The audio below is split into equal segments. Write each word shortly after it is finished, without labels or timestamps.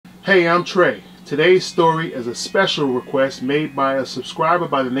Hey, I'm Trey. Today's story is a special request made by a subscriber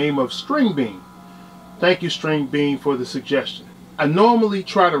by the name of String Bean. Thank you, String Bean, for the suggestion. I normally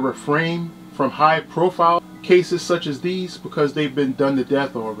try to refrain from high-profile cases such as these because they've been done to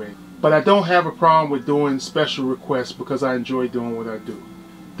death already. But I don't have a problem with doing special requests because I enjoy doing what I do.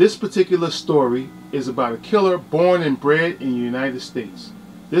 This particular story is about a killer born and bred in the United States.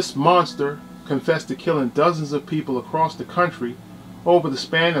 This monster confessed to killing dozens of people across the country over the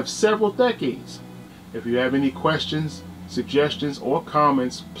span of several decades. If you have any questions, suggestions, or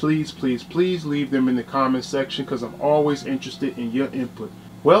comments, please leave them in the comment section because I'm always interested in your input.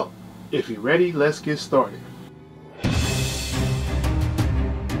 Well, if you're ready, let's get started.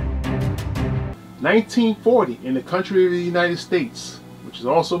 1940, in the country of the United States, which is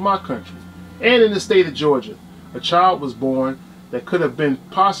also my country, and in the state of Georgia, a child was born that could have been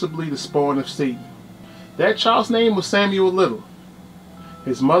possibly the spawn of Satan. That child's name was Samuel Little.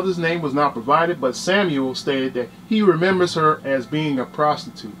 His mother's name was not provided, but Samuel stated that he remembers her as being a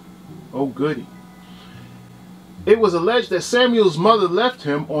prostitute. Oh goody. It was alleged that Samuel's mother left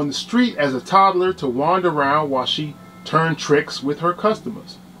him on the street as a toddler to wander around while she turned tricks with her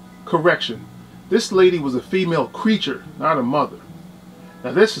customers. Correction, this lady was a female creature, not a mother.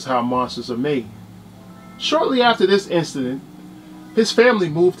 Now this is how monsters are made. Shortly after this incident, his family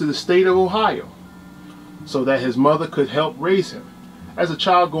moved to the state of Ohio so that his mother could help raise him. As a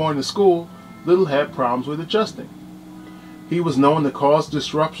child going to school, Little had problems with adjusting. He was known to cause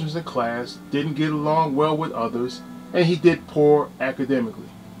disruptions in class, didn't get along well with others, and he did poor academically.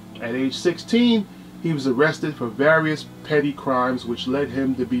 At age 16, he was arrested for various petty crimes which led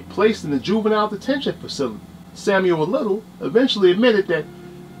him to be placed in the juvenile detention facility. Samuel Little eventually admitted that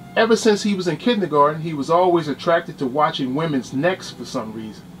ever since he was in kindergarten, he was always attracted to watching women's necks for some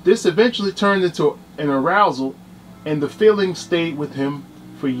reason. This eventually turned into an arousal, and the feeling stayed with him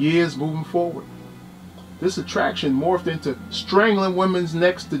for years moving forward. This attraction morphed into strangling women's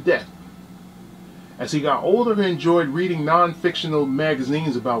necks to death. As he got older, he enjoyed reading non-fictional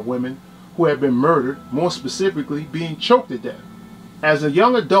magazines about women who had been murdered, more specifically being choked to death. As a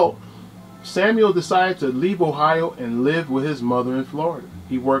young adult, Samuel decided to leave Ohio and live with his mother in Florida.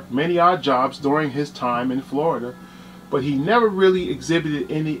 He worked many odd jobs during his time in Florida, but he never really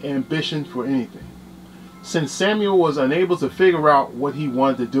exhibited any ambition for anything. Since Samuel was unable to figure out what he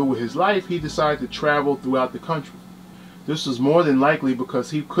wanted to do with his life, he decided to travel throughout the country. This was more than likely because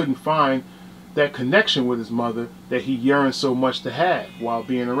he couldn't find that connection with his mother that he yearned so much to have while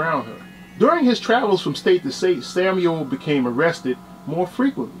being around her. During his travels from state to state, Samuel became arrested more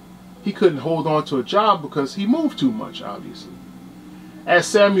frequently. He couldn't hold on to a job because he moved too much, obviously. As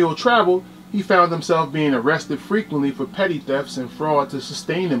Samuel traveled, he found himself being arrested frequently for petty thefts and fraud to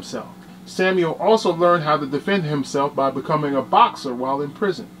sustain himself. Samuel also learned how to defend himself by becoming a boxer while in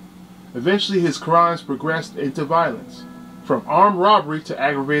prison. Eventually his crimes progressed into violence, from armed robbery to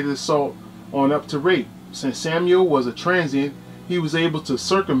aggravated assault on up to rape. Since Samuel was a transient, he was able to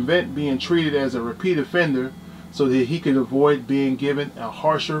circumvent being treated as a repeat offender so that he could avoid being given a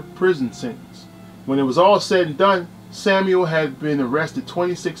harsher prison sentence. When it was all said and done, Samuel had been arrested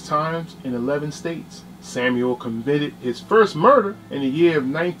 26 times in 11 states. Samuel committed his first murder in the year of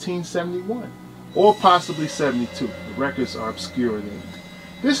 1971, or possibly 72. The records are obscure then.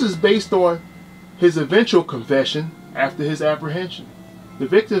 This is based on his eventual confession after his apprehension. The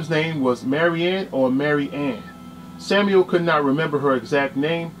victim's name was Marianne or Mary Ann. Samuel could not remember her exact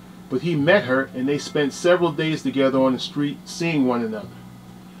name, but he met her and they spent several days together on the street seeing one another.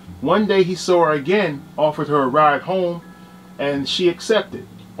 One day he saw her again, offered her a ride home, and she accepted.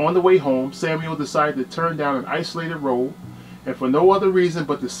 On the way home, Samuel decided to turn down an isolated road, and for no other reason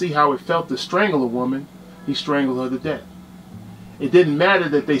but to see how it felt to strangle a woman, he strangled her to death. It didn't matter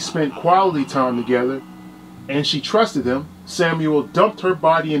that they spent quality time together, and she trusted him. Samuel dumped her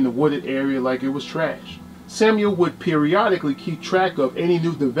body in the wooded area like it was trash. Samuel would periodically keep track of any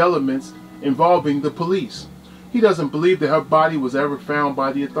new developments involving the police. He doesn't believe that her body was ever found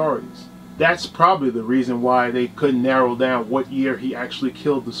by the authorities. That's probably the reason why they couldn't narrow down what year he actually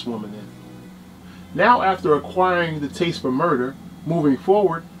killed this woman in. Now, after acquiring the taste for murder, moving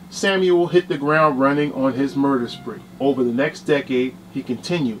forward, Samuel hit the ground running on his murder spree. Over the next decade, he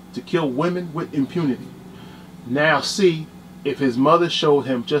continued to kill women with impunity. Now see, if his mother showed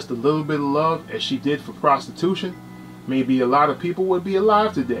him just a little bit of love as she did for prostitution, maybe a lot of people would be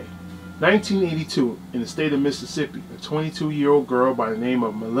alive today. 1982, in the state of Mississippi, a 22-year-old girl by the name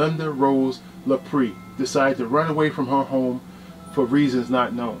of Melinda Rose LaPree decided to run away from her home for reasons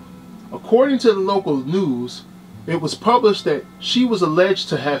not known. According to the local news, it was published that she was alleged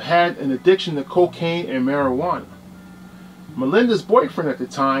to have had an addiction to cocaine and marijuana. Melinda's boyfriend at the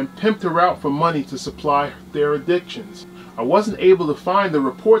time pimped her out for money to supply their addictions. I wasn't able to find the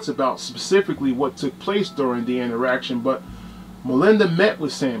reports about specifically what took place during the interaction, but Melinda met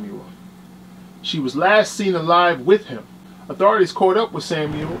with Samuel. She was last seen alive with him. Authorities caught up with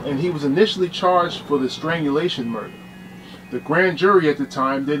Samuel and he was initially charged for the strangulation murder. The grand jury at the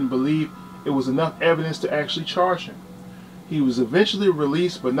time didn't believe it was enough evidence to actually charge him. He was eventually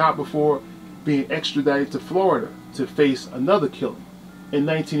released, but not before being extradited to Florida to face another killing. In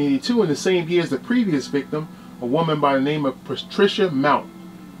 1982, in the same year as the previous victim, a woman by the name of Patricia Mount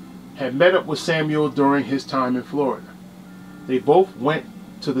had met up with Samuel during his time in Florida. They both went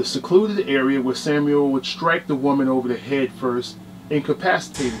to the secluded area where Samuel would strike the woman over the head first,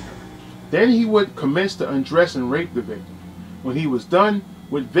 incapacitating her. Then he would commence to undress and rape the victim. When he was done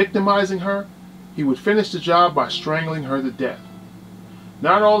with victimizing her, he would finish the job by strangling her to death.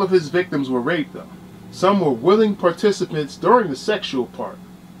 Not all of his victims were raped though. Some were willing participants during the sexual part.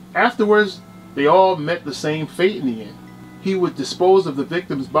 Afterwards, they all met the same fate in the end. He would dispose of the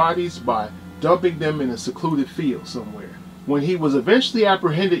victims' bodies by dumping them in a secluded field somewhere. When he was eventually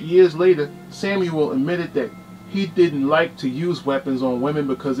apprehended years later, Samuel admitted that he didn't like to use weapons on women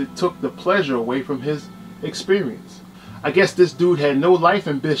because it took the pleasure away from his experience. I guess this dude had no life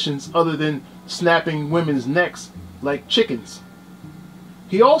ambitions other than snapping women's necks like chickens.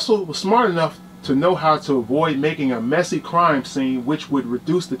 He also was smart enough to know how to avoid making a messy crime scene which would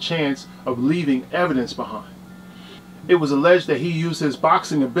reduce the chance of leaving evidence behind. It was alleged that he used his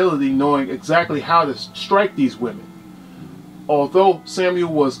boxing ability knowing exactly how to strike these women. Although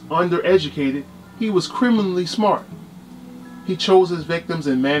Samuel was undereducated, he was criminally smart. He chose his victims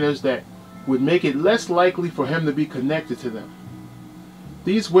in manners that would make it less likely for him to be connected to them.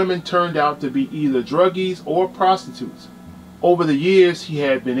 These women turned out to be either druggies or prostitutes. Over the years, he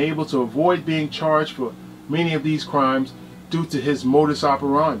had been able to avoid being charged for many of these crimes due to his modus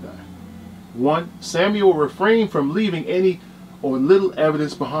operandi. 1. Samuel refrained from leaving any or little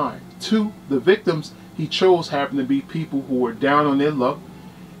evidence behind. 2. The victims he chose happened to be people who were down on their luck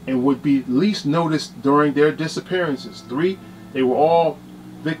and would be least noticed during their disappearances. 3. They were all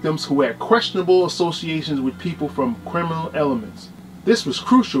victims who had questionable associations with people from criminal elements. This was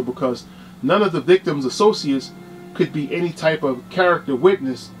crucial because none of the victims' associates could be any type of character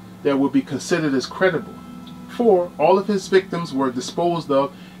witness that would be considered as credible. 4. All of his victims were disposed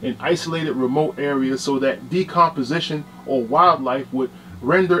of in isolated remote areas so that decomposition or wildlife would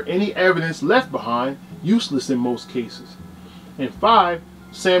render any evidence left behind useless in most cases. And 5.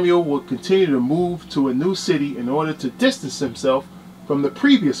 Samuel would continue to move to a new city in order to distance himself from the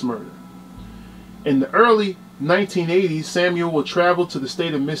previous murder. In the early 1980s, Samuel would travel to the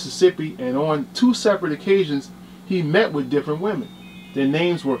state of Mississippi, and on 2 separate occasions he met with different women. Their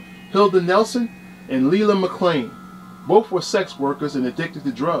names were Hilda Nelson and Leela McLean. Both were sex workers and addicted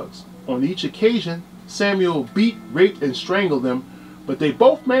to drugs. On each occasion, Samuel beat, raped, and strangled them, but they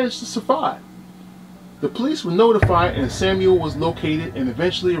both managed to survive. The police were notified and Samuel was located and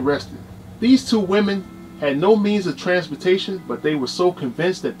eventually arrested. These 2 women had no means of transportation, but they were so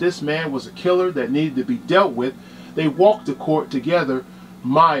convinced that this man was a killer that needed to be dealt with, they walked to court together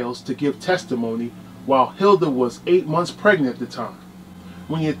miles to give testimony, while Hilda was 8 months pregnant at the time.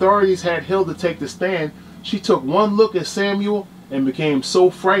 When the authorities had Hilda take the stand, she took one look at Samuel and became so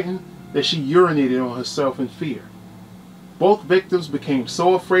frightened that she urinated on herself in fear. Both victims became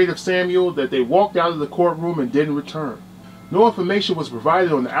so afraid of Samuel that they walked out of the courtroom and didn't return. No information was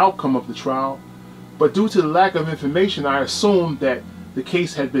provided on the outcome of the trial, but due to the lack of information, I assumed that the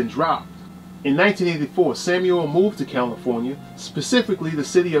case had been dropped. In 1984, Samuel moved to California, specifically the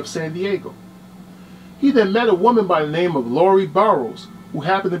city of San Diego. He then met a woman by the name of Lori Burrows, who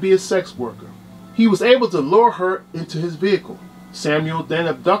happened to be a sex worker. He was able to lure her into his vehicle. Samuel then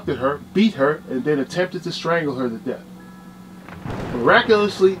abducted her, beat her, and then attempted to strangle her to death.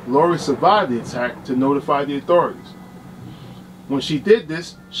 Miraculously, Lori survived the attack to notify the authorities. When she did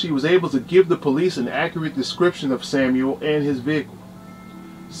this, she was able to give the police an accurate description of Samuel and his vehicle.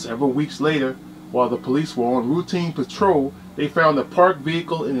 Several weeks later, while the police were on routine patrol, they found a parked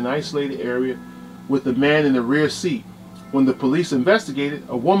vehicle in an isolated area with the man in the rear seat. When the police investigated,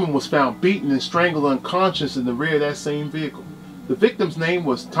 a woman was found beaten and strangled unconscious in the rear of that same vehicle. The victim's name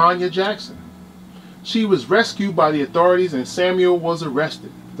was Tanya Jackson. She was rescued by the authorities and Samuel was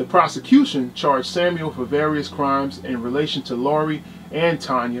arrested. The prosecution charged Samuel for various crimes in relation to Lori and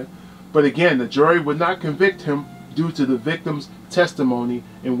Tanya, but again, the jury would not convict him due to the victim's testimony,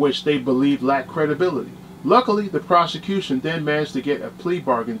 in which they believed lacked credibility. Luckily, the prosecution then managed to get a plea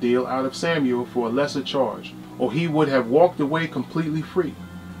bargain deal out of Samuel for a lesser charge, or he would have walked away completely free.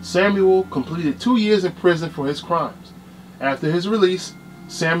 Samuel completed 2 years in prison for his crimes. After his release,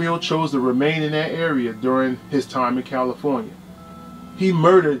 Samuel chose to remain in that area during his time in California. He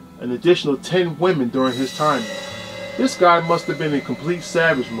murdered an additional 10 women during his time there. This guy must have been in complete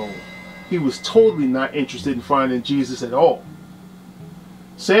savage mode. He was totally not interested in finding Jesus at all.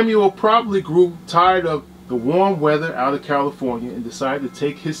 Samuel probably grew tired of the warm weather out of California and decided to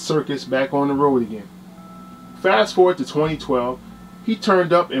take his circus back on the road again. Fast forward to 2012, he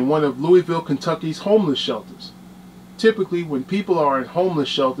turned up in one of Louisville, Kentucky's homeless shelters. Typically, when people are in homeless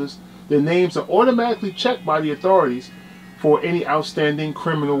shelters, their names are automatically checked by the authorities for any outstanding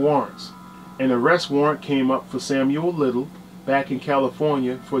criminal warrants. An arrest warrant came up for Samuel Little back in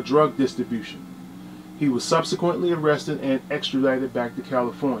California for drug distribution. He was subsequently arrested and extradited back to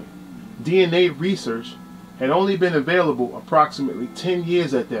California. DNA research had only been available approximately 10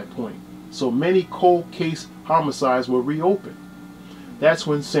 years at that point, so many cold case homicides were reopened. That's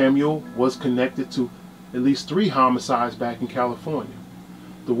when Samuel was connected to at least 3 homicides back in California.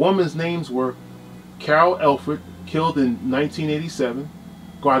 The women's names were Carol Elford, killed in 1987,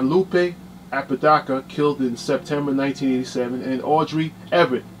 Guadalupe Apodaca, killed in September 1987, and Audrey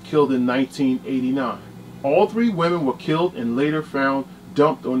Everett, killed in 1989. All 3 women were killed and later found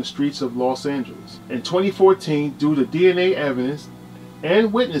dumped on the streets of Los Angeles. In 2014, due to DNA evidence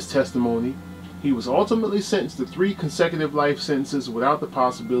and witness testimony, he was ultimately sentenced to 3 consecutive life sentences without the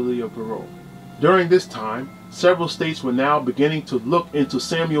possibility of parole. During this time, several states were now beginning to look into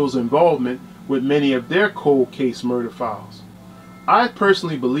Samuel's involvement with many of their cold case murder files. I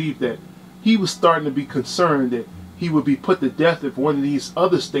personally believe that he was starting to be concerned that he would be put to death if one of these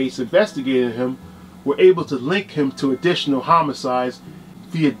other states investigating him were able to link him to additional homicides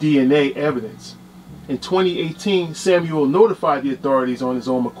via DNA evidence. In 2018, Samuel notified the authorities on his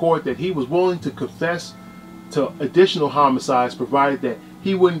own accord that he was willing to confess to additional homicides provided that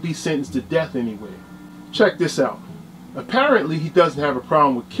he wouldn't be sentenced to death anyway. Check this out. Apparently he doesn't have a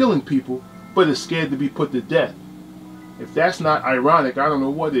problem with killing people, but is scared to be put to death. If that's not ironic, I don't know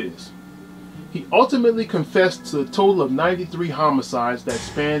what is. He ultimately confessed to a total of 93 homicides that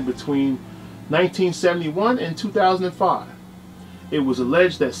spanned between 1971 and 2005. It was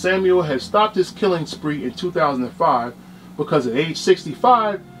alleged that Samuel had stopped his killing spree in 2005 because at age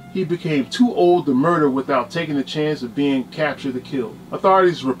 65, he became too old to murder without taking the chance of being captured or killed.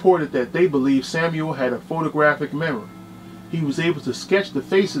 Authorities reported that they believed Samuel had a photographic memory. He was able to sketch the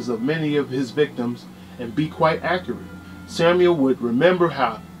faces of many of his victims and be quite accurate. Samuel would remember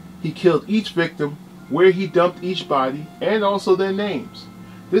how he killed each victim, where he dumped each body, and also their names.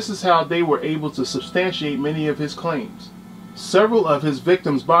 This is how they were able to substantiate many of his claims. Several of his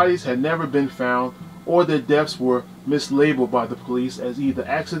victims' bodies had never been found, or their deaths were mislabeled by the police as either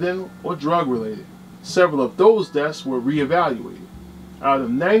accidental or drug-related. Several of those deaths were reevaluated. Out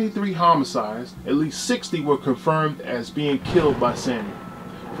of 93 homicides, at least 60 were confirmed as being killed by Samuel.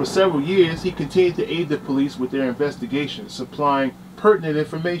 For several years, he continued to aid the police with their investigations, supplying pertinent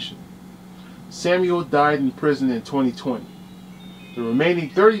information. Samuel died in prison in 2020. The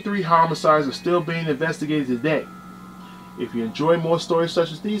remaining 33 homicides are still being investigated today. If you enjoy more stories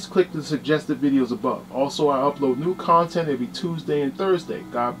such as these, click the suggested videos above. Also, I upload new content every Tuesday and Thursday.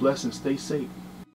 God bless and stay safe.